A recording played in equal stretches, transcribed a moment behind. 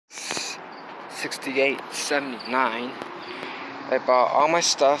68.79. I bought all my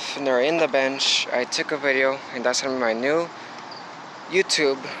stuff and they're in the bench. I took a video and that's gonna be my new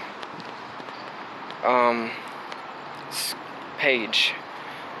YouTube page.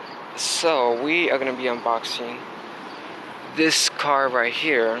 So we are gonna be unboxing this car right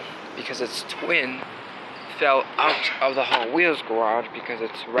here because its twin fell out of the Hot Wheels garage because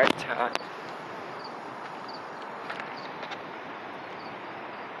it's red tagged.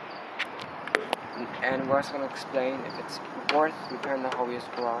 And we're also going to explain if it's worth repairing the Hot Wheels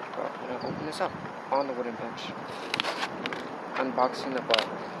garage, but I'm going to open this up on the wooden bench. Unboxing of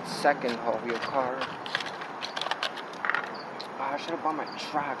a second Hot Wheel car. I should have bought my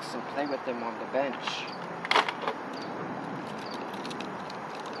tracks and play with them on the bench.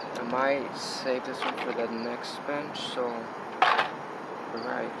 I might save this one for the next bench, so...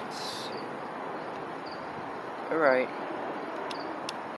 Alright.